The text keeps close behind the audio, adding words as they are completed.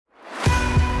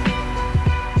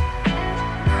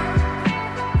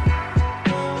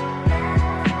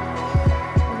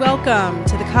Welcome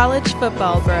to the College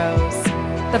Football Bros,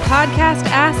 the podcast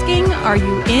asking, are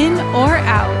you in or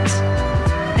out?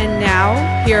 And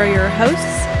now, here are your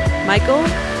hosts, Michael,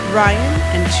 Ryan,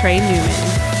 and Trey Newman.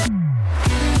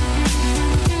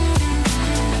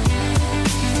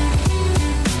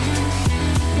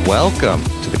 Welcome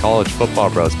to the College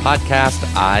Football Bros podcast.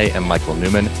 I am Michael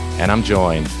Newman, and I'm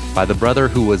joined by the brother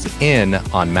who was in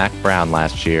on Mac Brown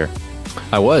last year.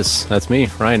 I was. That's me,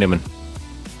 Ryan Newman.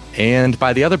 And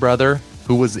by the other brother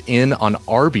who was in on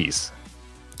Arby's.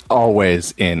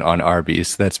 Always in on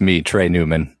Arby's. That's me, Trey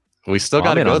Newman. We still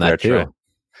got to go there, Trey.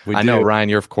 I know, Ryan,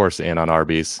 you're of course in on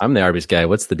Arby's. I'm the Arby's guy.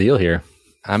 What's the deal here?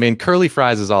 I mean, curly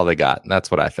fries is all they got. That's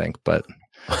what I think. But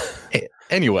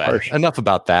anyway, enough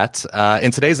about that.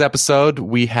 In today's episode,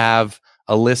 we have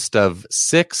a list of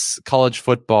 6 college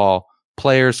football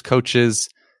players, coaches,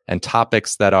 and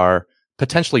topics that are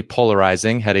potentially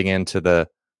polarizing heading into the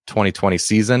 2020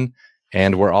 season.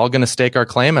 And we're all going to stake our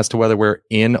claim as to whether we're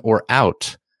in or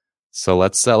out. So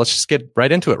let's just get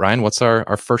right into it. Ryan, what's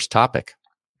our first topic?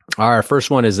 Our first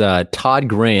one is Todd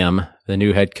Graham, the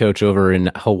new head coach over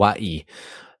in Hawaii.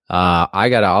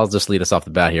 I'll just lead us off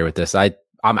the bat here with this. I'm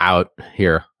out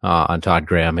here on Todd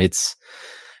Graham. I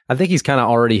think he's kind of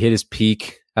already hit his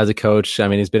peak as a coach. I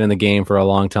mean, he's been in the game for a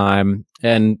long time.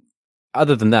 And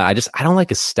other than that, I don't like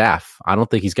his staff. I don't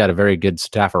think he's got a very good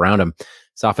staff around him.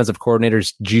 His offensive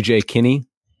coordinator's G.J. Kinney.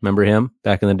 Remember him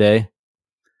back in the day?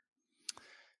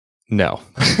 No.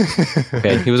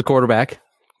 Okay, he was a quarterback.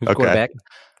 Quarterback,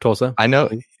 Tulsa. I know.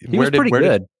 He was pretty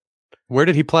good. Where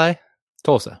did he play?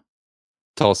 Tulsa.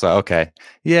 Okay.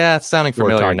 Yeah, it's sounding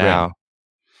familiar now.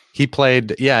 He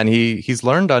played, and he's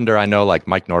learned under, I know, like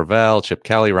Mike Norvell, Chip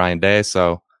Kelly, Ryan Day.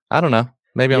 So I don't know.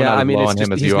 Maybe I'm not as low on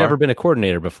him as you are. He's never been a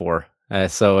coordinator before.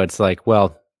 So it's like,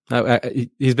 well,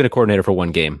 he's been a coordinator for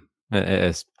one game.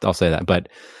 I'll say that. But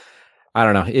I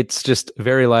don't know. It's just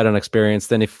very light on experience.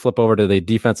 Then if you flip over to the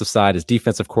defensive side, his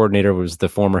defensive coordinator was the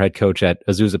former head coach at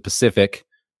Azusa Pacific,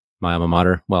 my alma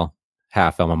mater. Well,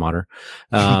 half alma mater.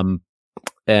 But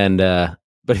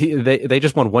they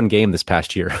just won one game this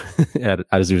past year at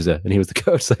Azusa, and he was the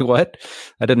coach. Like, what?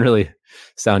 That didn't really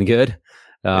sound good.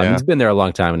 He's been there a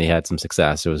long time, and he had some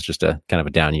success. It was just a kind of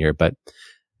a down year. But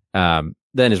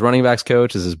then his running backs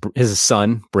coach is his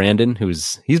son, Brandon,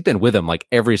 he's been with him like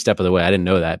every step of the way. I didn't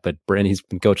know that, but Brandon, he's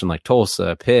been coaching like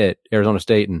Tulsa, Pitt, Arizona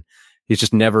State, and he's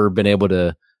just never been able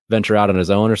to venture out on his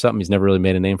own or something. He's never really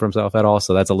made a name for himself at all.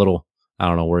 So that's a little, I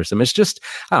don't know, worrisome. It's just,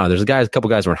 I don't know. There's a couple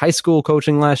guys who were in high school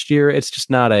coaching last year. It's just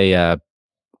not a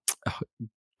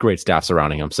great staff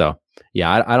surrounding him. So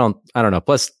yeah, I don't know.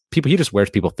 Plus, he just wears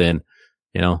people thin,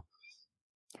 you know.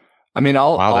 I mean,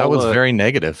 that was very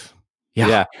negative.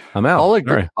 Yeah, I'm out. I'll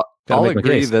agree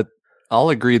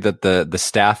that the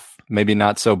staff maybe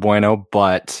not so bueno,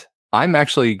 but I'm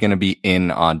actually going to be in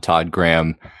on Todd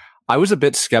Graham. I was a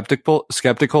bit skeptical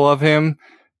of him,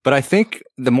 but I think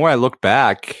the more I look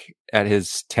back at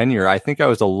his tenure, I think I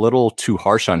was a little too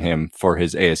harsh on him for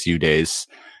his ASU days.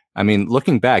 I mean,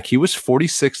 looking back, he was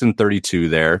 46-32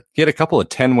 there. He had a couple of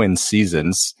 10-win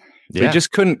seasons. Yeah. They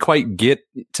just couldn't quite get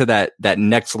to that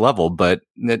next level, but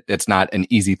it's not an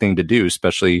easy thing to do,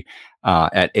 especially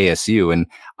at ASU. And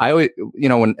I always,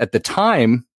 when at the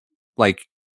time, like,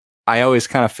 I always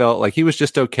kind of felt like he was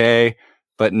just okay,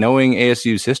 but knowing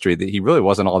ASU's history, that he really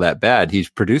wasn't all that bad. He's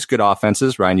produced good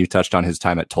offenses. Ryan, you touched on his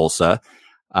time at Tulsa.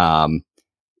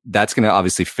 That's going to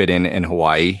obviously fit in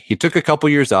Hawaii. He took a couple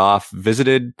years off,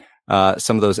 visited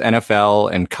some of those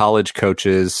NFL and college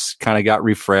coaches, kind of got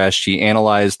refreshed. He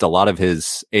analyzed a lot of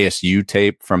his ASU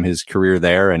tape from his career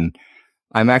there, and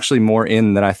I'm actually more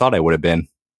in than I thought I would have been.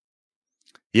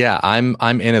 Yeah, I'm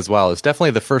in as well. It's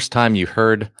definitely the first time you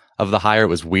heard of the hire. It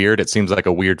was weird. It seems like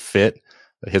a weird fit,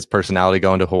 his personality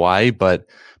going to Hawaii, but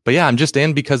yeah, I'm just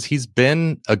in because he's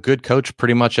been a good coach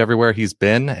pretty much everywhere he's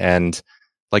been, and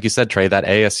like you said, Trey, that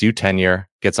ASU tenure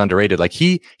gets underrated. Like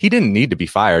he didn't need to be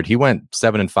fired. He went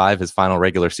 7-5 his final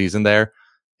regular season there.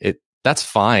 That's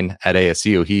fine at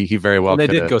ASU. He very well. And they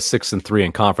did go 6-3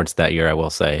 in conference that year. I will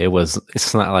say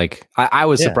it's not like I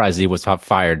was surprised he was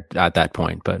fired at that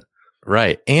point, but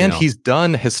right. And he's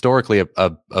done historically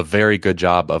a very good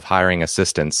job of hiring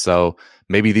assistants. So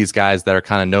maybe these guys that are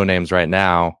kind of no names right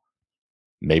now,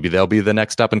 maybe they'll be the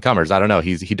next up and comers. I don't know.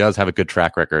 He does have a good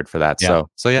track record for that. Yeah.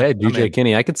 So yeah. Hey, G.J.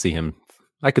 Kinney, I could see him.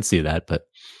 I could see that, but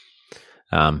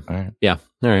all right. Yeah.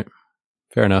 All right.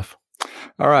 Fair enough.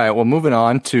 All right. Well, moving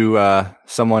on to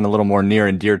someone a little more near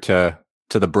and dear to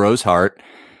the bros' heart.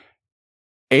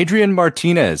 Adrian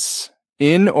Martinez,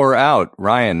 in or out?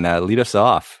 Ryan, lead us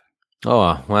off.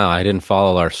 Oh, wow. I didn't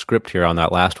follow our script here on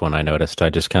that last one. I noticed I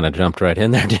just kind of jumped right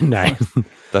in there, didn't I?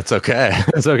 That's okay.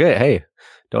 That's okay. Hey,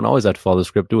 don't always have to follow the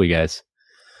script, do we, guys?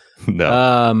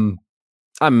 No.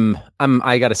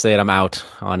 I got to say it. I'm out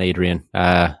on Adrian.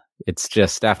 It's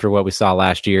just after what we saw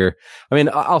last year. I mean,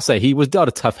 I'll say he was dealt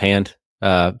a tough hand,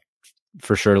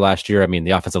 for sure last year. I mean,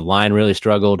 the offensive line really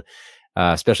struggled,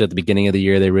 especially at the beginning of the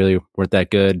year. They really weren't that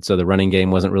good. So the running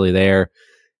game wasn't really there.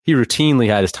 He routinely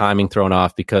had his timing thrown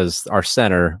off because our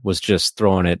center was just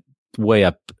throwing it way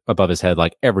up above his head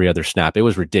like every other snap. It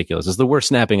was ridiculous. It's the worst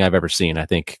snapping I've ever seen. I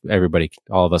think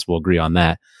all of us will agree on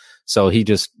that. So he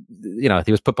just, he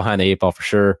was put behind the 8 ball for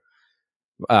sure.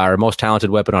 Our most talented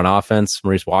weapon on offense,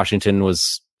 Maurice Washington,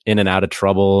 was in and out of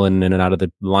trouble and in and out of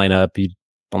the lineup. He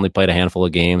only played a handful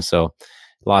of games, so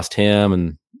lost him.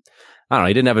 And I don't know,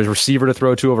 he didn't have a receiver to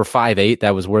throw to over 5'8".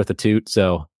 That was worth a toot.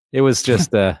 So it was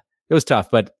just, it was tough.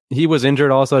 But he was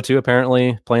injured also too,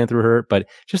 apparently, playing through hurt. But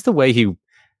just the way he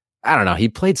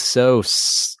played so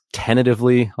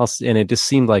tentatively, and it just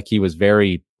seemed like he was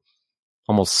very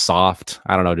almost soft.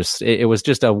 I don't know, just it was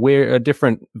just a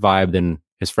different vibe than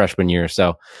his freshman year.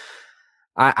 So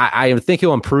I think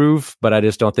he'll improve, but I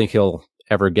just don't think he'll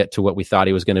ever get to what we thought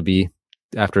he was going to be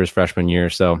after his freshman year.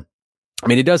 So, I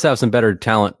mean, he does have some better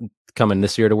talent coming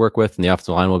this year to work with, and the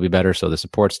offensive line will be better. So the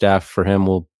support staff for him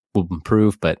will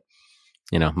improve, but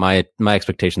my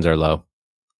expectations are low.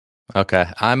 Okay.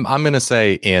 I'm going to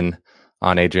say in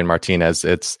on Adrian Martinez.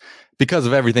 It's because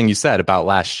of everything you said about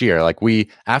last year. Like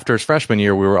after his freshman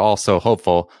year, we were all so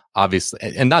hopeful, obviously,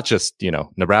 and not just,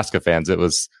 Nebraska fans. It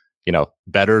was,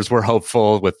 bettors were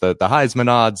hopeful with the Heisman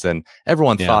odds, and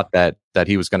everyone thought that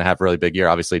he was going to have a really big year.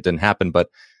 Obviously it didn't happen, but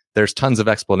there's tons of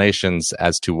explanations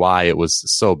as to why it was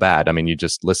so bad. I mean, you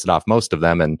just listed off most of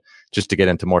them, and just to get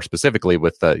into more specifically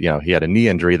with he had a knee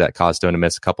injury that caused him to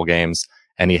miss a couple games,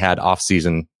 and he had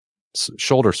off-season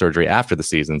shoulder surgery after the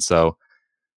season. So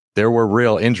there were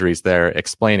real injuries there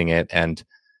explaining it. And,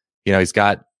 he's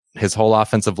got his whole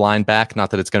offensive line back. Not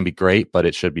that it's going to be great, but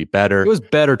it should be better. It was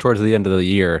better towards the end of the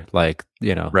year. Right.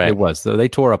 It was. They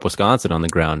tore up Wisconsin on the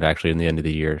ground actually in the end of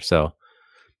the year. So,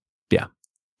 yeah.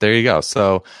 There you go.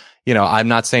 So, I'm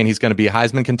not saying he's going to be a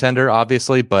Heisman contender,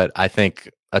 obviously, but I think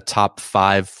a top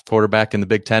 5 quarterback in the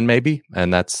Big Ten, maybe.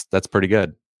 And that's pretty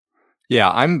good. Yeah.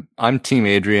 I'm Team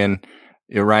Adrian.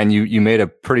 Ryan, you made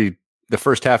the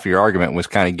first half of your argument was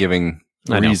kind of giving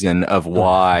reason of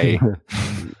why,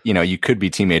 you could be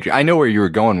Team Adrian. I know where you were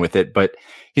going with it, but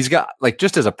he's got,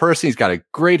 just as a person, he's got a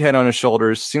great head on his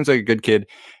shoulders. Seems like a good kid.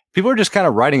 People are just kind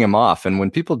of writing him off. And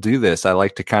when people do this, I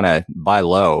like to kind of buy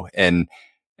low. And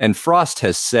Frost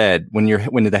has said when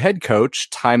the head coach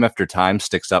time after time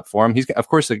sticks up for him, of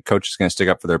course the coach is going to stick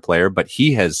up for their player, but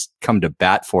he has come to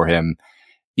bat for him,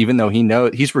 even though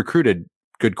he's recruited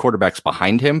good quarterbacks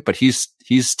behind him, but he's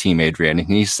Team Adrian, and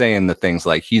he's saying the things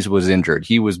like he was injured,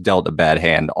 he was dealt a bad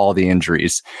hand, all the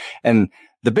injuries. And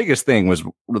the biggest thing was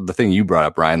the thing you brought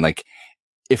up, Ryan,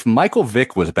 if Michael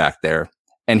Vick was back there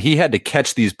and he had to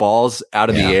catch these balls out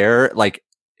of the air,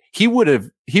 he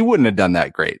wouldn't have done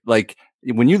that great.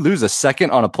 When you lose a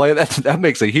second on a play, that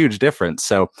makes a huge difference.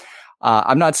 So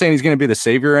I'm not saying he's going to be the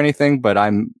savior or anything, but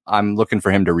I'm looking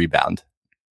for him to rebound.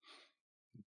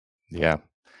 Yeah.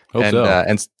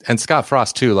 And Scott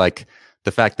Frost too,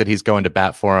 the fact that he's going to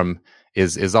bat for him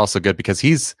is also good,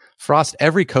 because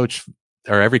every coach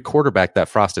or every quarterback that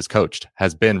Frost has coached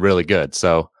has been really good.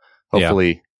 So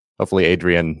hopefully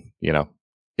Adrian,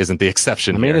 isn't the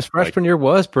exception. I mean, his freshman year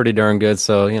was pretty darn good.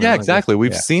 So, yeah, exactly.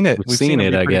 We've seen it. We've seen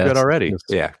it, I guess. Good already.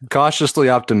 Yeah. Cautiously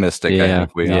optimistic. Yeah.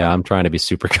 I'm trying to be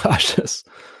super cautious.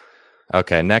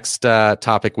 Okay. Next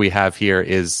topic we have here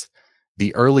is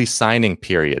the early signing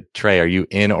period. Trey, are you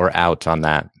in or out on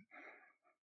that?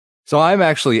 So I'm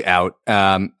actually out.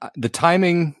 The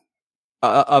timing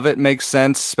of it makes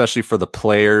sense, especially for the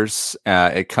players.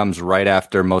 It comes right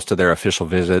after most of their official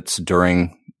visits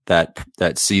during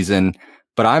that season.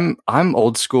 But I'm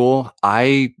old school.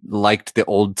 I liked the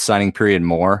old signing period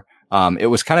more. It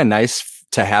was kind of nice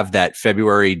to have that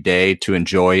February day to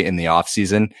enjoy in the off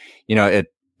season.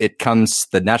 It comes.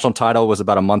 The national title was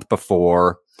about a month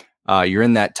before. You're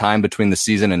in that time between the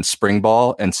season and spring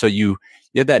ball. And so you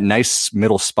had that nice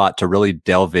middle spot to really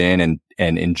delve in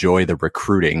and enjoy the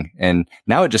recruiting. And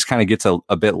now it just kind of gets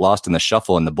a bit lost in the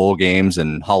shuffle in the bowl games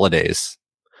and holidays.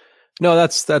 No,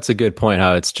 that's a good point.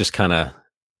 How it's just kind of,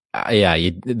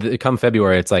 come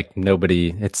February, it's like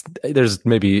there's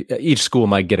maybe each school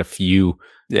might get a few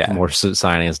more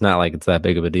signings. It's not like it's that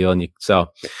big of a deal. And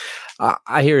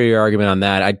I hear your argument on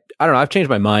that. I don't know. I've changed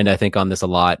my mind, I think, on this a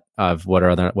lot of whether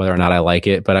or not I like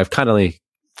it, but I've kind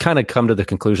of come to the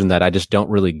conclusion that I just don't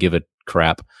really give a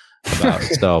crap about.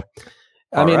 So,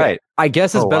 I mean, right. I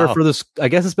guess it's better for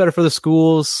the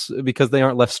schools because they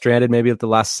aren't left stranded maybe at the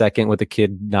last second with the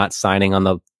kid not signing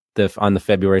on the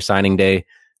February signing day.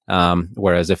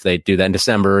 Whereas if they do that in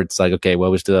December, it's like, okay,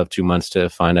 well, we still have 2 months to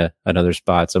find another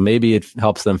spot. So maybe it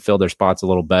helps them fill their spots a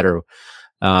little better.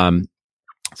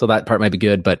 So that part might be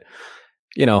good, but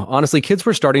honestly, kids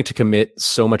were starting to commit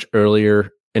so much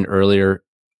earlier and earlier,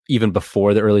 even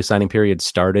before the early signing period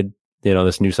started.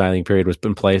 This new signing period was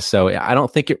in place. So I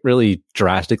don't think it really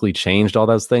drastically changed all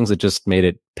those things. It just made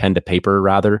it pen to paper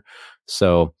rather.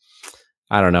 So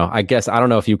I don't know. I guess, I don't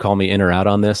know if you call me in or out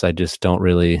on this. I just don't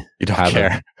really. You don't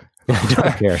care. I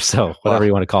don't care. So whatever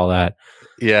you want to call that.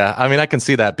 Yeah. I mean, I can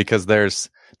see that because there's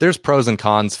pros and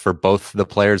cons for both the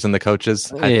players and the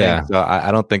coaches. I think. So I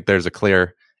don't think there's a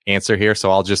clear answer here. So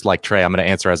I'll just like Trey, I'm going to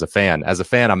answer as a fan. As a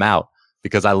fan, I'm out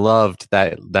because I loved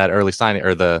that early signing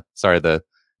or the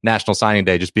National Signing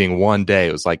Day just being one day.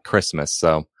 It was like Christmas.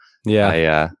 So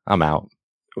I'm out.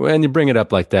 When you bring it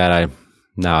up like that,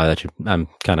 I'm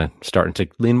kind of starting to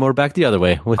lean more back the other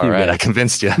way with All you. Right, I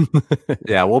convinced you.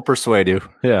 Yeah, we'll persuade you.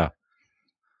 Yeah.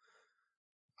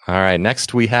 All right.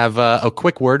 Next, we have a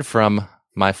quick word from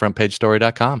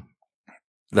myfrontpagestory.com.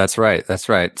 That's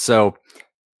right. So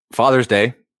Father's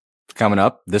Day coming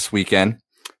up this weekend.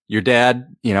 Your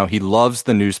dad, he loves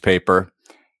the newspaper.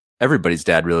 Everybody's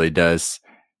dad really does.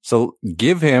 So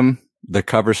give him the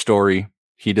cover story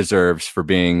he deserves for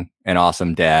being an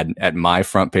awesome dad at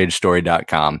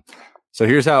myfrontpagestory.com. So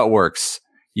here's how it works.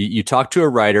 You talk to a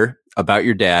writer about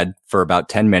your dad for about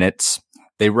 10 minutes.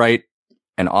 They write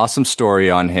an awesome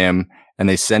story on him and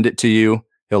they send it to you.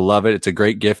 He'll love it. It's a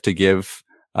great gift to give.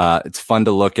 It's fun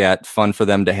to look at, fun for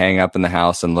them to hang up in the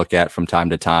house and look at from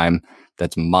time to time.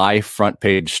 That's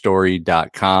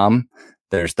myfrontpagestory.com.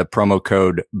 There's the promo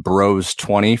code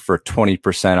BROS20 for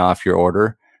 20% off your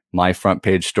order.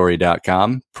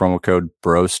 myfrontpagestory.com, promo code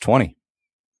BROS20.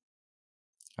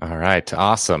 All right.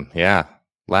 Awesome. Yeah.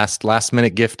 Last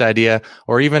minute gift idea,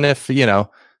 or even if,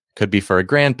 could be for a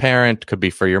grandparent, could be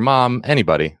for your mom,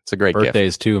 anybody. It's a great gift.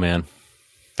 Birthdays too, man.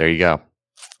 There you go.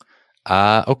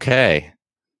 Okay.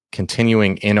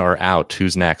 Continuing in or out.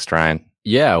 Who's next, Ryan?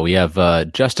 Yeah, we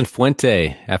have Justin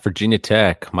Fuente at Virginia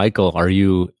Tech. Michael,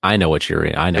 I know what you're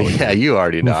in. I know. Yeah, you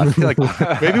already know. I feel like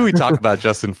maybe we talk about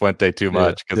Justin Fuente too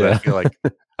much because I feel like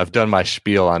I've done my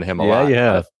spiel on him a lot.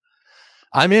 Yeah.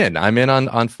 I'm in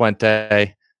on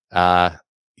Fuente.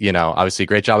 Obviously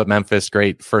great job at Memphis,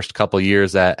 great first couple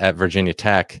years at Virginia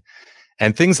Tech.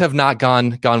 And things have not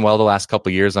gone well the last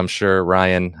couple years. I'm sure,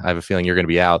 Ryan, I have a feeling you're going to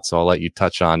be out, so I'll let you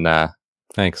touch on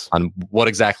Thanks. On what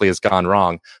exactly has gone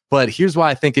wrong. But here's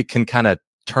why I think it can kind of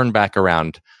turn back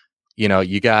around.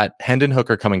 You got Hendon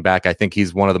Hooker coming back. I think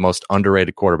he's one of the most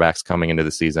underrated quarterbacks coming into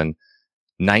the season.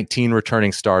 19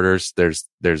 returning starters. There's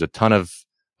a ton of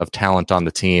talent on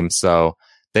the team. So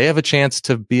they have a chance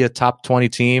to be a top 20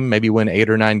 team, maybe win 8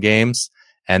 or 9 games.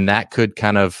 And that could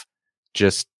kind of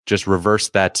just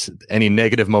reverse that, any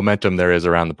negative momentum there is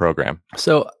around the program.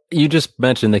 So you just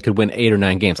mentioned they could win 8 or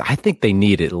 9 games. I think they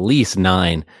need at least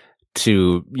 9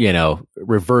 to,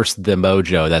 reverse the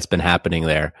mojo that's been happening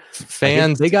there.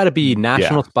 Fans, they got to be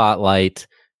national spotlight,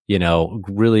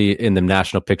 really in the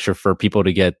national picture for people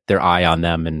to get their eye on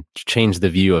them and change the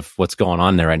view of what's going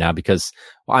on there right now because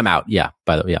I'm out. Yeah.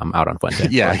 By the way, I'm out on Fuente.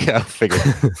 Yeah. Figured.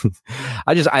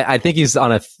 I think he's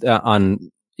on a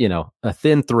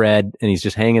thin thread and he's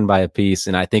just hanging by a piece.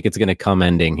 And I think it's going to come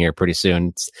ending here pretty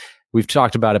soon. We've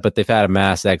talked about it, but they've had a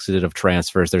mass exodus of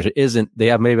transfers. They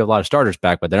have maybe a lot of starters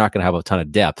back, but they're not going to have a ton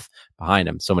of depth behind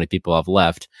them. So many people have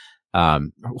left.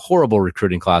 Horrible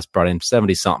recruiting class, brought in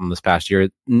 70 something this past year.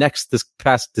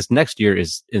 This next year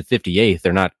is in 58th.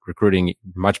 They're not recruiting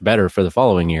much better for the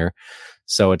following year.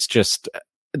 So it's just,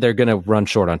 they're going to run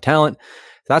short on talent.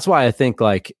 That's why I think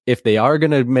if they are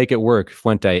going to make it work,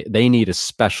 Fuente, they need a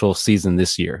special season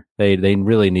this year. They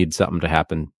really need something to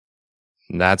happen.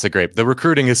 That's the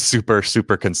recruiting is super,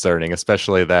 super concerning,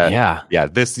 especially that,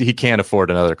 he can't afford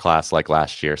another class like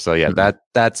last year. So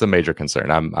that's a major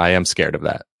concern. I am scared of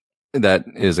that. That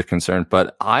is a concern,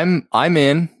 but I'm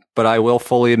in, but I will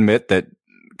fully admit that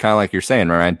kind of like you're saying,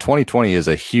 Ryan, 2020 is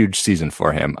a huge season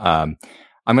for him. I'm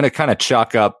going to kind of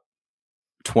chalk up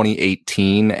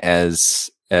 2018 as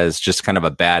just kind of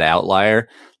a bad outlier.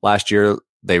 Last year,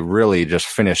 they really just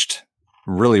finished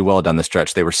really well down the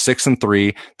stretch. They were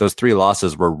 6-3. Those 3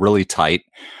 losses were really tight.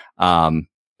 And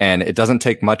it doesn't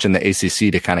take much in the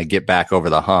ACC to kind of get back over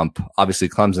the hump. Obviously,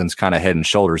 Clemson's kind of head and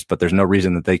shoulders, but there's no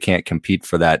reason that they can't compete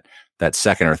for that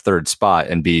second or third spot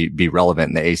and be relevant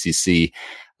in the ACC.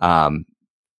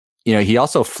 he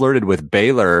also flirted with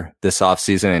Baylor this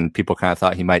offseason, and people kind of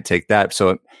thought he might take that.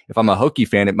 So if I'm a Hokie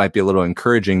fan, it might be a little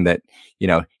encouraging that,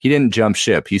 he didn't jump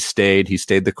ship. He stayed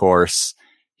the course.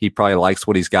 He probably likes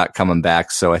what he's got coming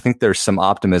back. So I think there's some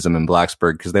optimism in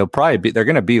Blacksburg because they're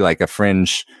going to be like a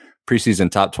fringe preseason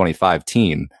top 25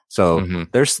 team. So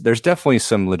there's definitely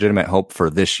some legitimate hope for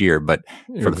this year, but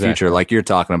for the future, like you're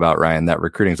talking about, Ryan, that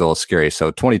recruiting's a little scary. So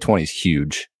 2020 is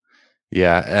huge.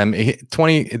 Yeah.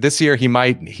 20 this year, he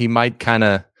might kind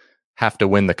of have to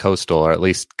win the Coastal or at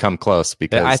least come close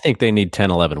because I think they need 10,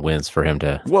 11 wins for him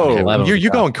to. Whoa,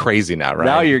 you're going crazy now, right?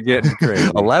 Now you're getting crazy.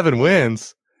 11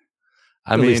 wins.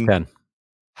 I mean, least 10.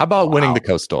 How about winning the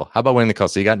Coastal?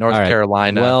 You got North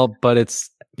Carolina. Well, but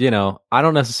it's, I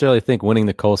don't necessarily think winning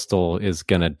the Coastal is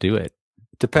going to do it.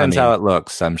 Depends how it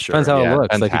looks, I'm sure. Depends how it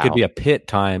looks. Like it could be a Pitt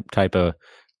type of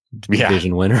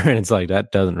division winner, and it's like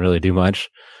that doesn't really do much.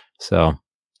 So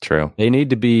true. They need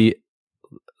to be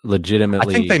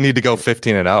legitimately. I think they need to go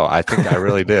 15-0. I think I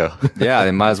really do. Yeah,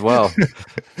 they might as well.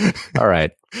 All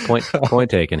right. Point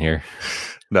taken here.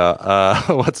 No.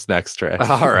 What's next, Trey?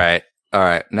 All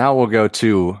right. Now we'll go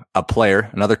to a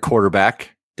player, another quarterback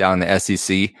down in the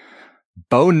SEC.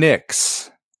 Bo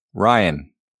Nix.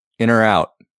 Ryan, in or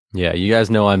out? Yeah, you guys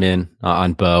know I'm in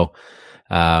on Bo.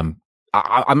 I'm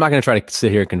not going to try to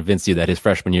sit here and convince you that his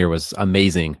freshman year was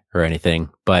amazing or anything,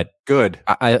 but good.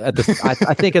 I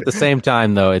think at the same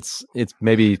time, though, it's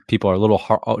maybe people are a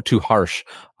little too harsh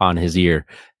on his year.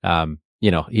 He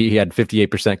had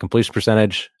 58% completion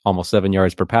percentage, almost 7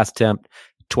 yards per pass attempt,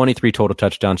 23 total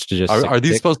touchdowns to just. Are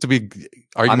these supposed to be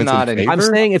arguments in favor? I'm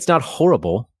saying it's not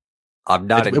horrible. I'm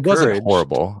not. It wasn't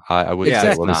horrible. I would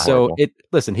exactly. Say so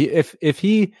listen. If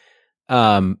he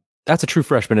that's a true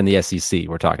freshman in the SEC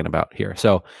we're talking about here.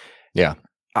 So yeah,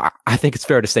 I think it's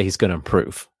fair to say he's going to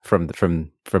improve from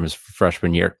his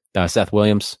freshman year. Seth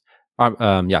Williams.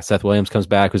 Seth Williams comes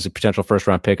back, who's a potential first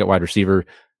round pick at wide receiver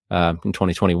in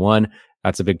 2021.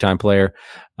 That's a big time player.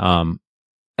 And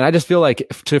I just feel like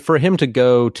for him to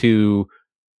go to,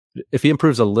 if he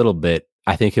improves a little bit,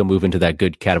 I think he'll move into that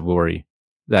good category,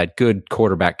 that good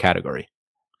quarterback category.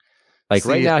 Like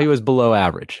right now, he was below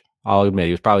average. I'll admit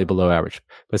he was probably below average,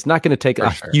 but it's not going to take a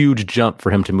huge jump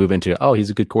for him to move into, he's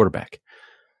a good quarterback.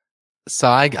 So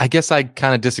I guess I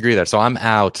kind of disagree there. So I'm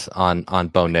out on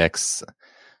Bo Nix.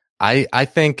 I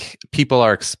think people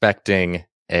are expecting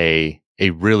a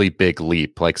really big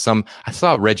leap. Like I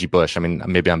saw Reggie Bush. I mean,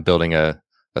 maybe I'm building a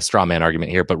straw man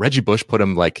argument here, but Reggie Bush put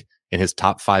him like in his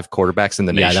top 5 quarterbacks in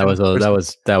the nation. Yeah,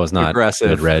 that was not aggressive.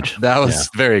 Good, Reg. That was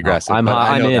very aggressive. I'm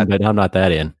in, but I'm not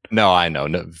that in. No, I know.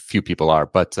 No, few people are,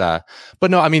 but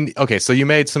no. I mean, okay. So you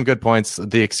made some good points.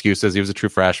 The excuses. He was a true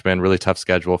freshman. Really tough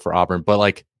schedule for Auburn, but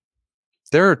like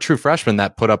there are true freshmen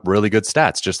that put up really good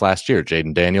stats just last year.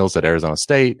 Jaden Daniels at Arizona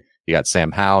State. You got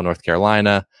Sam Howell, North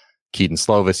Carolina. Keaton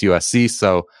Slovis, USC.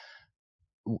 So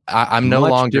I'm no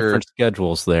longer different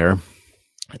schedules there.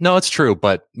 No, it's true,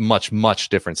 but much, much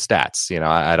different stats.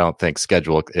 I don't think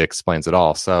schedule explains it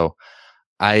all. So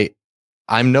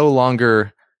I'm no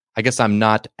longer, I guess I'm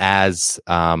not as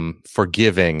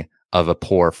forgiving of a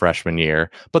poor freshman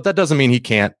year, but that doesn't mean he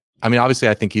can't. I mean, obviously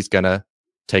I think he's going to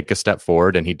take a step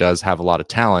forward and he does have a lot of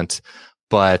talent,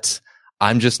 but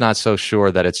I'm just not so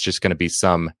sure that it's just going to be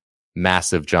some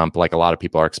massive jump like a lot of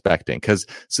people are expecting. Cause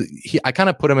I kind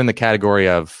of put him in the category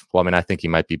of, I think he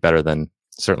might be better than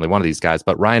certainly one of these guys,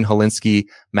 but Ryan Hilinski,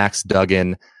 Max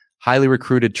Duggan, highly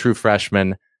recruited true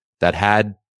freshmen that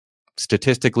had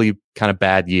statistically kind of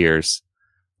bad years.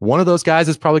 One of those guys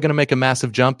is probably going to make a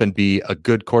massive jump and be a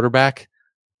good quarterback,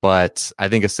 but I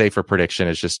think a safer prediction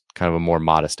is just kind of a more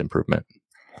modest improvement.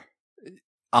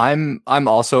 I'm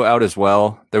also out as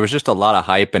well. There was just a lot of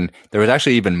hype, and there was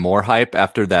actually even more hype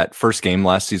after that first game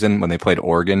last season when they played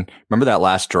Oregon. Remember that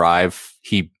last drive?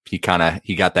 He got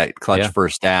that clutch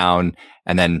first down,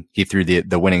 and then he threw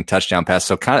the winning touchdown pass.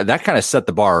 So that set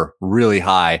the bar really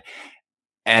high.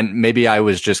 And maybe I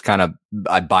was just kind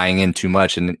of buying in too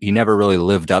much, and he never really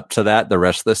lived up to that the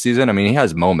rest of the season. I mean, he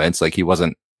has moments, like he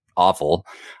wasn't awful.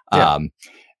 Yeah.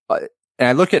 And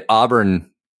I look at Auburn.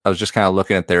 I was just kind of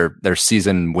looking at their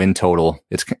season win total.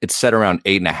 It's set around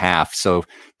 8.5. So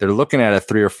they're looking at a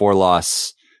 3 or 4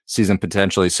 loss season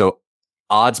potentially. So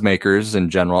odds makers in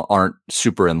general aren't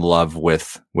super in love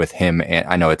with him. And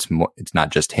I know it's not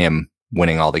just him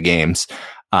winning all the games.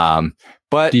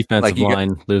 But defensive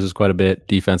line loses quite a bit.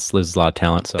 Defense loses a lot of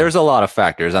talent. So there's a lot of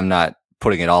factors. I'm not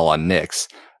putting it all on Nix.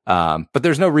 But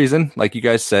there's no reason, like you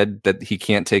guys said, that he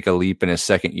can't take a leap in his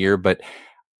second year. But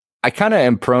I kind of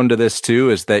am prone to this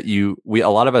too, is that a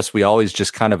lot of us, we always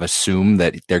just kind of assume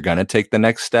that they're going to take the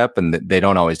next step, and they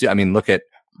don't always do. I mean, look at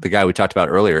the guy we talked about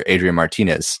earlier, Adrian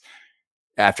Martinez.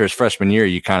 After his freshman year,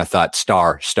 you kind of thought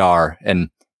star, and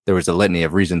there was a litany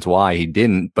of reasons why he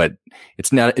didn't. But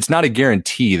it's not a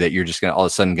guarantee that you're just gonna all of a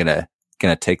sudden gonna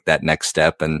take that next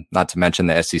step. And not to mention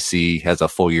the SEC has a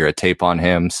full year of tape on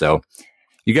him. So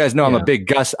you guys know I'm a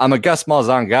Gus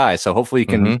Malzahn guy. So hopefully you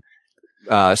can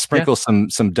sprinkle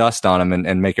some dust on him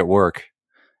and make it work.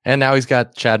 And now he's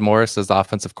got Chad Morris as the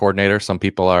offensive coordinator. Some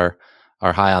people are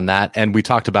high on that. And we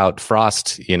talked about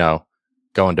Frost,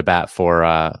 going to bat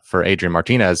for Adrian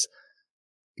Martinez.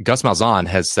 Gus Malzahn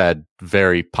has said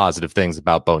very positive things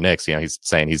about Bo Nix. He's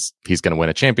saying he's going to win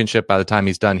a championship by the time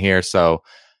he's done here. So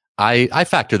I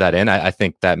factor that in. I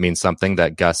think that means something,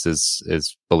 that Gus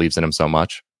is believes in him so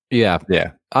much. Yeah.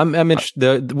 I'm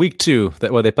interested. The week 2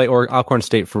 that they play Alcorn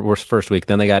State for first week,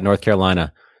 then they got North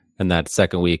Carolina in that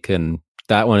second week, and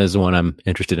that one is the one I'm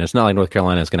interested in. It's not like North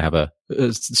Carolina is going to have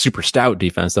a super stout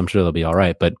defense. I'm sure they'll be all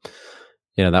right, but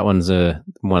that one's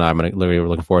one I'm we're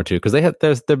looking forward to, because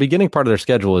the beginning part of their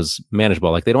schedule is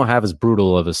manageable. Like, they don't have as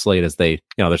brutal of a slate as there's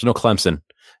no Clemson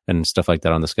and stuff like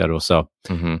that on the schedule. So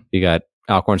you got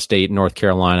Alcorn State, North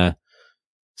Carolina,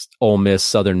 Ole Miss,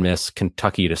 Southern Miss,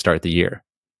 Kentucky to start the year.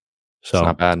 So it's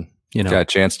not bad. Got a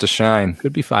chance to shine.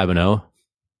 Could be 5-0.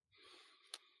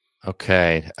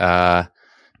 Okay.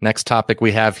 Next topic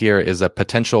we have here is a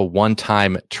potential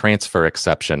one-time transfer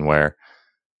exception where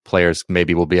players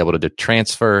maybe will be able to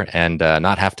transfer and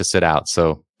not have to sit out.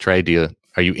 So, Trey,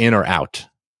 are you in or out?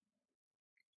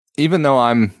 Even though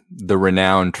I'm the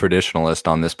renowned traditionalist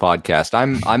on this podcast,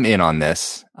 I'm in on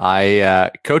this.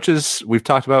 Coaches, we've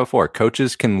talked about before,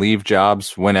 coaches can leave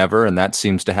jobs whenever, and that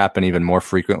seems to happen even more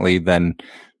frequently than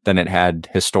it had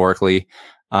historically.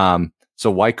 So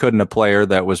why couldn't a player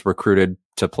that was recruited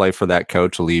to play for that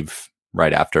coach leave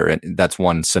right after? And that's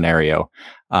one scenario.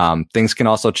 Things can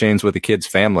also change with the kid's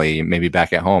family, maybe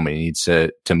back at home, and he needs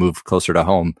to move closer to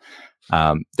home.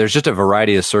 There's just a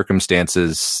variety of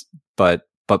circumstances, but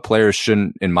players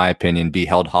shouldn't, in my opinion, be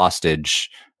held hostage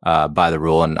by the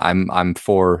rule. And I'm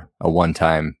for a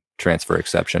one-time transfer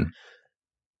exception.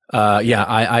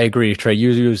 I agree, Trey.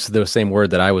 You use the same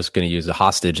word that I was going to use, a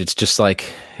hostage. It's just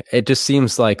like, it just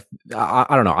seems like, I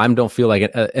don't know. I don't feel like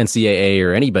NCAA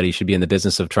or anybody should be in the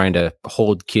business of trying to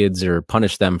hold kids or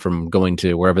punish them from going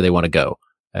to wherever they want to go.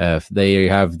 If they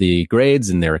have the grades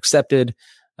and they're accepted,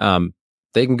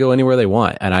 they can go anywhere they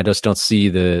want. And I just don't see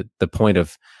the point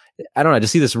of, I don't know. I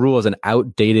just see this rule as an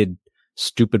outdated,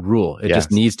 stupid rule. It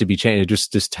just needs to be changed. It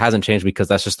just hasn't changed because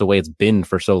that's just the way it's been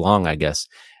for so long, I guess.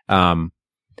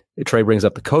 Trey brings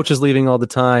up the coaches leaving all the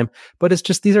time, but it's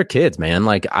just, these are kids, man.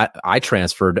 Like, I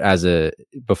transferred after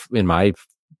my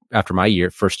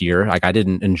first year. Like, I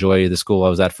didn't enjoy the school I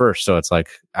was at first. So it's like,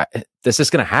 this is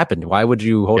going to happen. Why would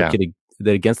you hold a kid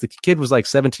against? The kid was like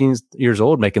 17 years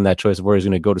old making that choice of where he's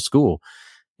going to go to school.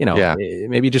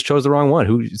 Maybe he just chose the wrong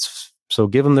one. So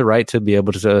give him the right to be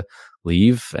able to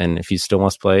leave. And if he still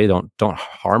wants to play, don't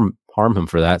harm him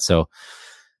for that. So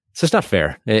it's just not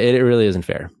fair. It really isn't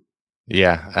fair.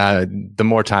 Yeah. The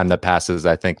more time that passes,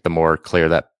 I think the more clear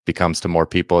that becomes to more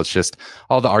people. It's just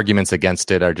all the arguments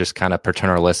against it are just kind of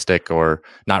paternalistic or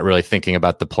not really thinking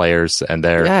about the players and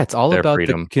their it's all about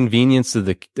freedom. The convenience of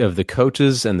the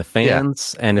coaches and the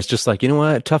fans. And it's just like, you know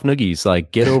what? Tough noogies.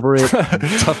 Like, get over it.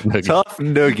 Tough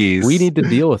noogies. We need to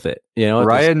deal with it.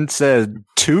 Ryan said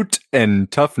toot and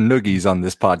tough noogies on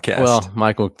this podcast. Well,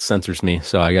 Michael censors me,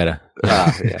 so I gotta.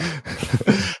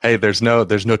 Hey, there's no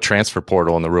transfer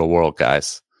portal in the real world,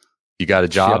 guys. You got a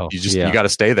job, you got to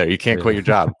stay there. You can't quit your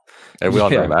job. And we all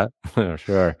know that.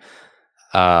 Sure.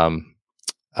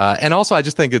 And also, I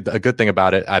just think a good thing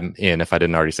about it, I'm in, if I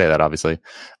didn't already say that, obviously,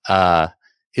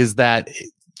 is that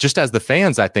just as the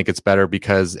fans, I think it's better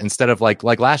because instead of like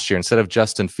last year, instead of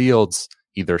Justin Fields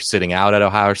either sitting out at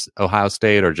Ohio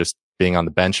State or just being on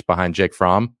the bench behind Jake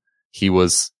Fromm, he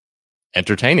was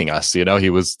entertaining us. He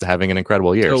was having an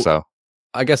incredible year. So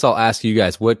I guess I'll ask you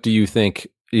guys, what do you think?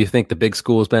 Do you think the big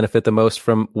schools would benefit the most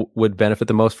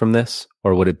from this?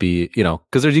 Or would it be,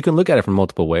 because you can look at it from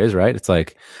multiple ways, right? It's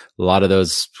like a lot of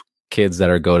those kids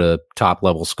that go to top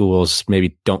level schools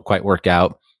maybe don't quite work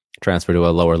out, transfer to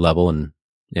a lower level. And,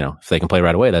 if they can play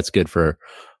right away, that's good for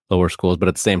lower schools. But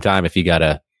at the same time, if you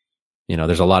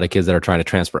there's a lot of kids that are trying to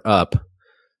transfer up,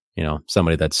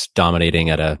 somebody that's dominating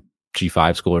at a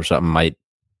G5 school or something might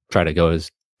try to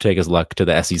take his luck to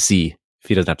the SEC if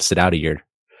he doesn't have to sit out a year.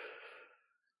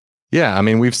 Yeah, I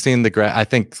mean, we've seen I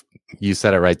think you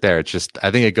said it right there. It's just, I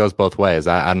think it goes both ways.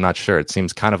 I'm not sure. It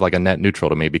seems kind of like a net neutral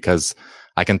to me because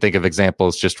I can think of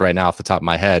examples just right now off the top of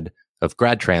my head of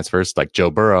grad transfers like Joe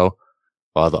Burrow,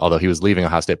 although he was leaving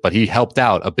Ohio State, but he helped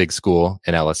out a big school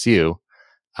in LSU.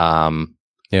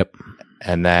 Yep.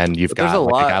 And then you've got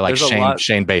a guy like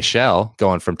Shane Bachel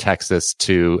going from Texas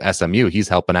to SMU. He's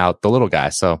helping out the little guy.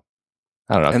 So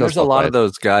I don't know. And there's a lot of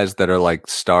those guys that are like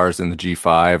stars in the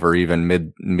G5 or even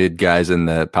mid guys in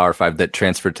the Power 5 that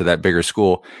transfer to that bigger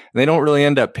school. And they don't really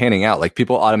end up panning out. Like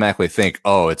people automatically think,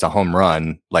 oh, it's a home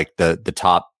run. Like the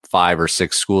top 5 or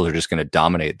 6 schools are just going to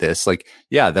dominate this. Like,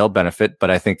 yeah, they'll benefit,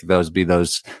 but I think those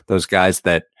guys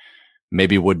that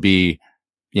maybe would be,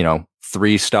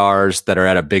 3 stars that are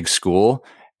at a big school,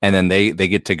 and then they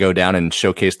get to go down and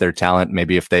showcase their talent.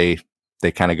 Maybe if they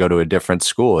kind of go to a different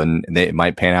school, and it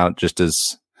might pan out just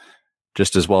as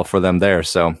well for them there.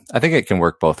 So I think it can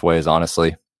work both ways,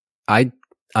 honestly. I'm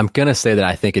going to say that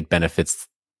I think it benefits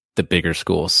the bigger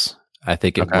schools. I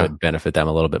think it would benefit them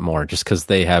a little bit more just because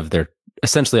they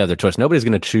essentially have their choice. Nobody's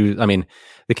going to choose. I mean,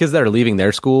 the kids that are leaving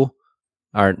their school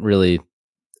aren't really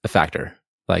a factor.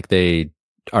 Like they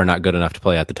are not good enough to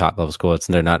play at the top level school.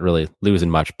 They're not really losing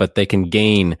much, but they can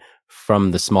gain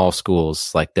from the small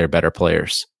schools. Like they're better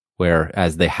players,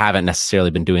 whereas they haven't necessarily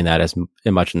been doing that as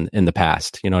much in the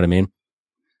past. You know what I mean?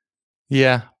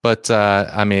 Yeah, but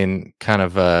kind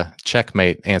of a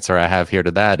checkmate answer I have here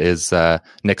to that is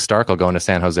Nick Starkel going to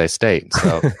San Jose State.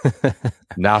 So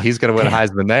now he's going to win a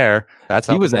Heisman there.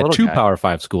 He was at 2 Power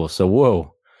 5 schools. So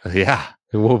whoa, yeah,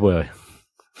 whoa boy.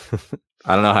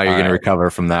 I don't know how you're going to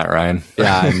recover from that, Ryan.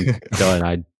 Yeah, I'm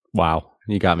Dylan. Wow,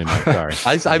 you got me, Mike. Sorry.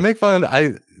 I make fun.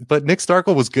 But Nick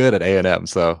Starkel was good at A&M,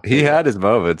 so he had his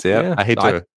moments. Yeah,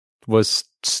 I was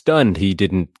stunned he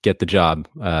didn't get the job.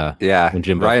 When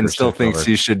Jimbo Ryan still thinks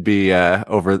he should be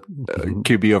over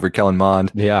QB over Kellen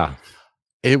Mond. Yeah,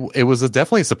 it was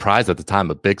definitely a surprise at the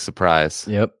time, a big surprise.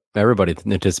 Yep, everybody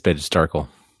anticipated Starkel.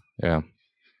 Yeah.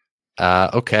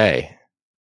 Okay.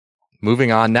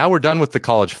 Moving on. Now we're done with the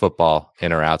college football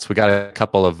in or outs. We got a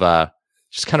couple of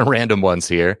just kind of random ones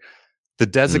here. The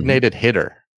designated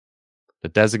hitter. The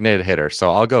designated hitter.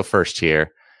 So I'll go first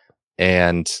here.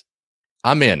 And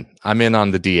I'm in on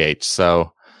the DH.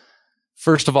 So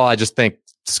first of all, I just think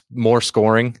more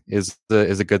scoring is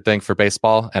a good thing for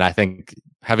baseball. And I think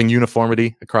having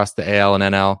uniformity across the AL and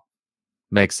NL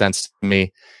makes sense to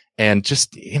me. And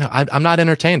just, I'm not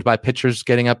entertained by pitchers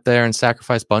getting up there and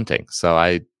sacrifice bunting. So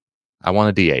I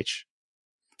want a DH.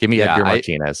 Give me Edgar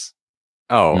Martinez.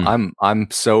 I'm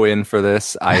so in for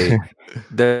this.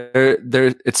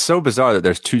 It's so bizarre that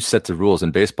there's 2 sets of rules in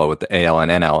baseball with the AL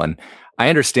and NL. And I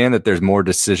understand that there's more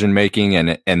decision making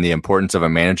and the importance of a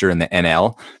manager in the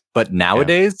NL. But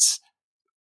nowadays,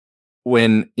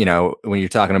 when you're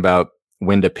talking about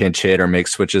when to pinch hit or make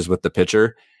switches with the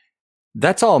pitcher,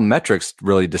 that's all metrics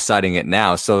really deciding it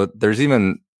now. So there's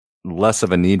even less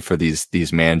of a need for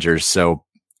these managers. So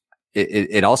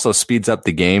it also speeds up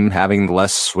the game, having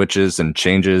less switches and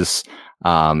changes.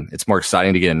 It's more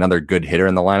exciting to get another good hitter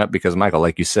in the lineup because, Michael,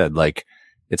 like you said, like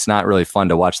it's not really fun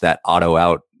to watch that auto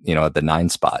out, at the 9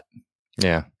 spot.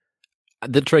 Yeah.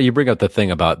 Trey, you bring up the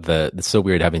thing about it's so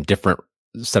weird having different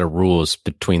set of rules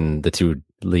between the 2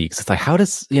 leagues. It's like, how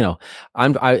does,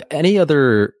 any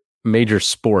other major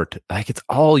sport, like it's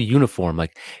all uniform.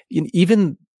 Like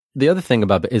even the other thing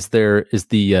about it is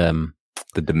the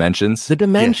dimensions. The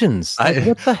dimensions. Yeah. Like,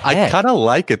 what the heck? I kind of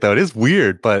like it though. It is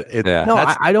weird, but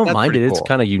I don't mind it. Cool. It's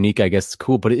kind of unique. I guess it's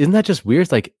cool, but isn't that just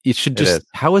weird? Like it should just.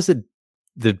 How is it?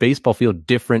 The baseball field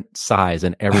different size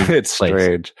in every it's place.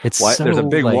 Strange. It's so, there's a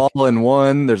big wall in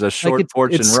one. There's a short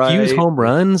porch and right. It skews home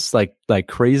runs like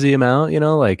crazy amount.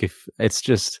 Like if it's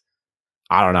just,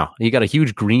 I don't know. You got a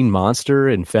huge green monster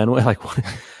in Fenway. Like what?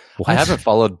 I haven't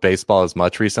followed baseball as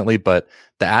much recently, but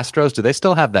the Astros, do they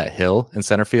still have that hill in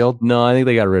center field? No, I think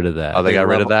they got rid of that. Oh, they got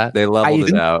rid of that? They leveled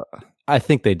it out. I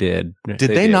think they did. Did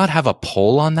they not have a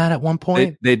pole on that at one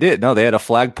point? They did. No, they had a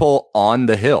flagpole on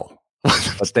the hill.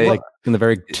 But they in the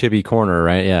very tibby corner,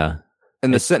 right? Yeah.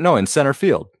 In center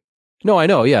field. No, I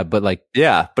know. Yeah, but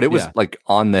but it was like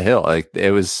on the hill. Like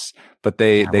it was, but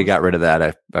they got rid of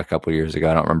that a couple of years ago.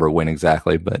 I don't remember when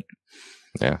exactly, but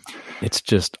yeah, it's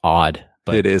just odd.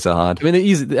 But it is odd. I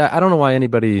mean, I don't know why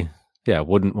anybody,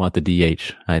 wouldn't want the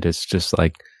DH. Just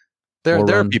like there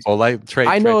are people like Trey.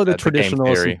 I know the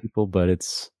traditional people, but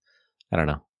it's, I don't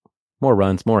know, more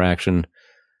runs, more action.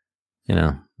 I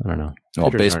don't know.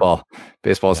 Well,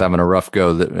 baseball's having a rough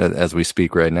go as we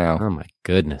speak right now. Oh my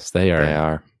goodness, they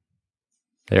are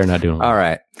not doing well. All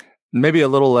right, maybe a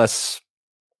little less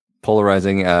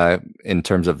polarizing in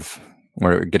terms of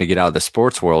we're going to get out of the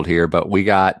sports world here, but we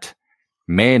got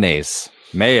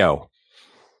Mayo.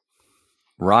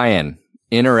 Ryan,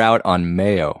 in or out on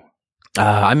Mayo?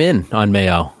 I'm in on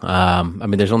Mayo. I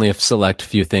mean, there's only a select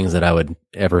few things that I would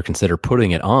ever consider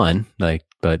putting it on,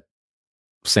 but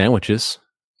sandwiches,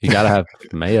 You got to have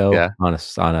mayo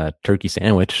on a turkey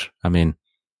sandwich. I mean,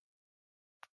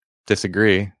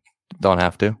 disagree. Don't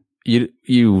have to.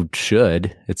 You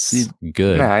should. It's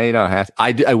good. Nah, you don't have to.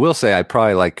 I will say I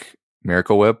probably like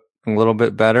Miracle Whip a little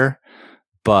bit better,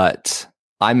 but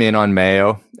I'm in on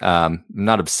mayo. I'm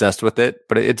not obsessed with it,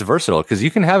 but it's versatile because you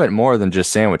can have it more than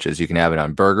just sandwiches. You can have it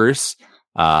on burgers.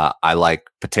 I like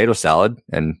potato salad,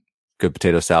 and good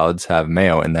potato salads have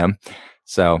mayo in them.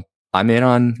 So I'm in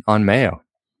on mayo.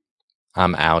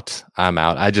 I'm out.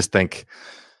 I think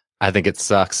it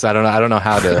sucks. I don't know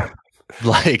how to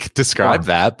like describe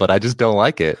that, but I just don't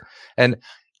like it. And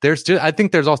I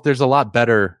think there's a lot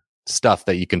better stuff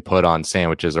that you can put on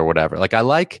sandwiches or whatever. Like I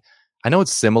know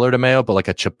it's similar to mayo, but like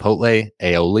a Chipotle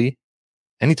aioli,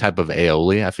 any type of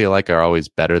aioli, I feel like are always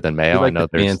better than mayo. Like I know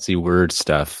there's fancy word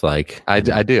stuff. Like I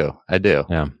do.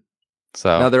 Yeah.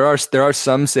 So now there are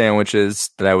some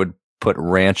sandwiches that I would put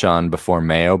ranch on before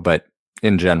mayo, but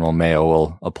in general, mayo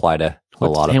will apply to a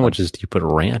lot of sandwiches. Do you put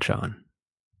ranch on?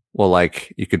 Well,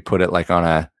 like you could put it like on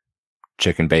a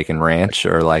chicken bacon ranch,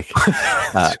 or like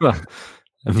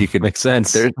you could make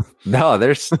sense. There's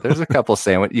a couple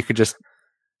sandwich you could just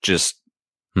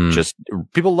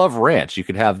people love ranch. You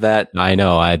could have that. I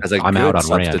know. I'm out on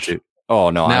substitute. Ranch. Oh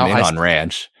no, I'm in on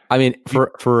ranch. I mean,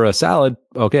 for a salad,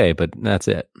 okay, but that's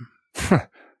it.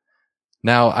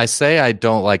 Now, I say I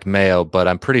don't like mayo, but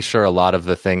I'm pretty sure a lot of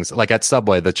the things, like at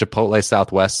Subway, the Chipotle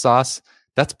Southwest sauce,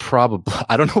 that's probably,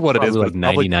 I don't know what it is. Like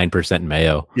 99%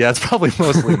 mayo. Yeah, it's probably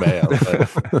mostly mayo.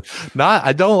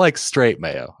 I don't like straight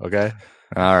mayo, okay?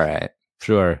 All right.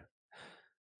 Sure.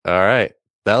 All right.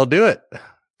 That'll do it.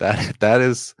 That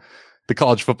is the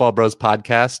College Football Bros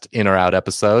podcast, in or out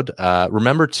episode.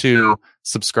 Remember to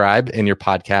subscribe in your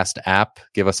podcast app.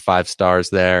 Give us 5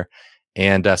 stars there.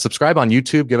 And subscribe on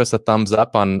YouTube. Give us a thumbs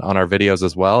up on our videos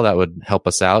as well. That would help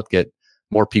us out, get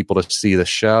more people to see the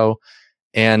show.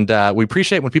 And we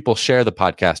appreciate when people share the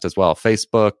podcast as well.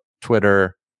 Facebook,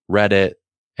 Twitter, Reddit,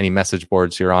 any message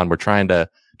boards you're on. We're trying to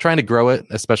grow it,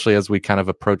 especially as we kind of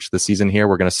approach the season here.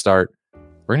 We're going to start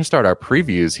our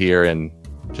previews here in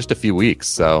just a few weeks.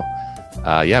 So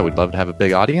we'd love to have a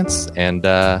big audience. And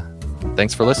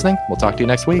thanks for listening. We'll talk to you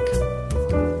next week.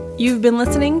 You've been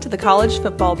listening to the College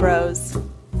Football Bros.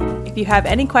 If you have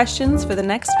any questions for the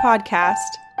next podcast,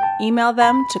 email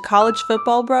them to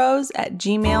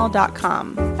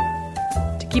collegefootballbros@gmail.com.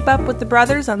 To keep up with the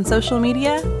brothers on social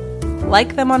media,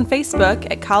 like them on Facebook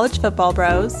at College Football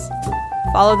Bros,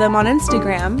 follow them on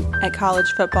Instagram at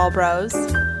College Football Bros,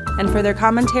 and for their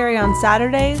commentary on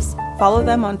Saturdays, follow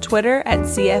them on Twitter at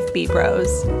CFB Bros.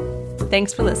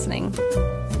 Thanks for listening.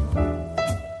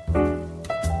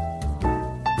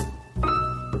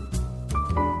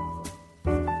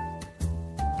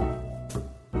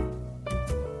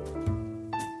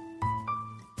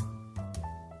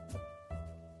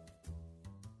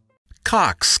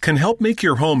 Cox can help make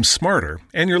your home smarter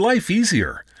and your life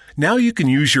easier. Now you can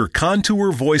use your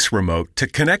Contour voice remote to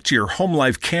connect to your home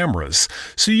life cameras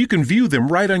so you can view them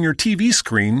right on your TV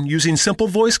screen using simple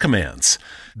voice commands.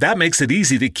 That makes it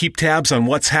easy to keep tabs on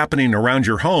what's happening around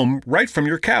your home right from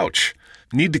your couch.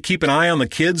 Need to keep an eye on the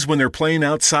kids when they're playing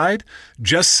outside?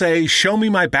 Just say, "Show me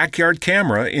my backyard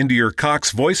camera" into your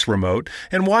Cox voice remote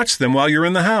and watch them while you're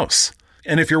in the house.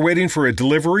 And if you're waiting for a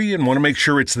delivery and want to make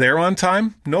sure it's there on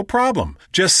time, no problem.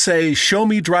 Just say, "Show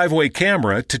me driveway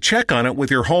camera" to check on it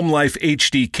with your Home Life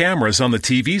HD cameras on the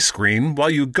TV screen while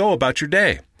you go about your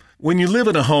day. When you live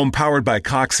in a home powered by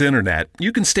Cox Internet,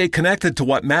 you can stay connected to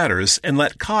what matters and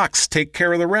let Cox take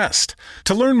care of the rest.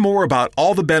 To learn more about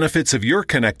all the benefits of your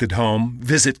connected home,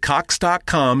 visit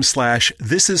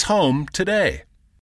cox.com/thisishome today.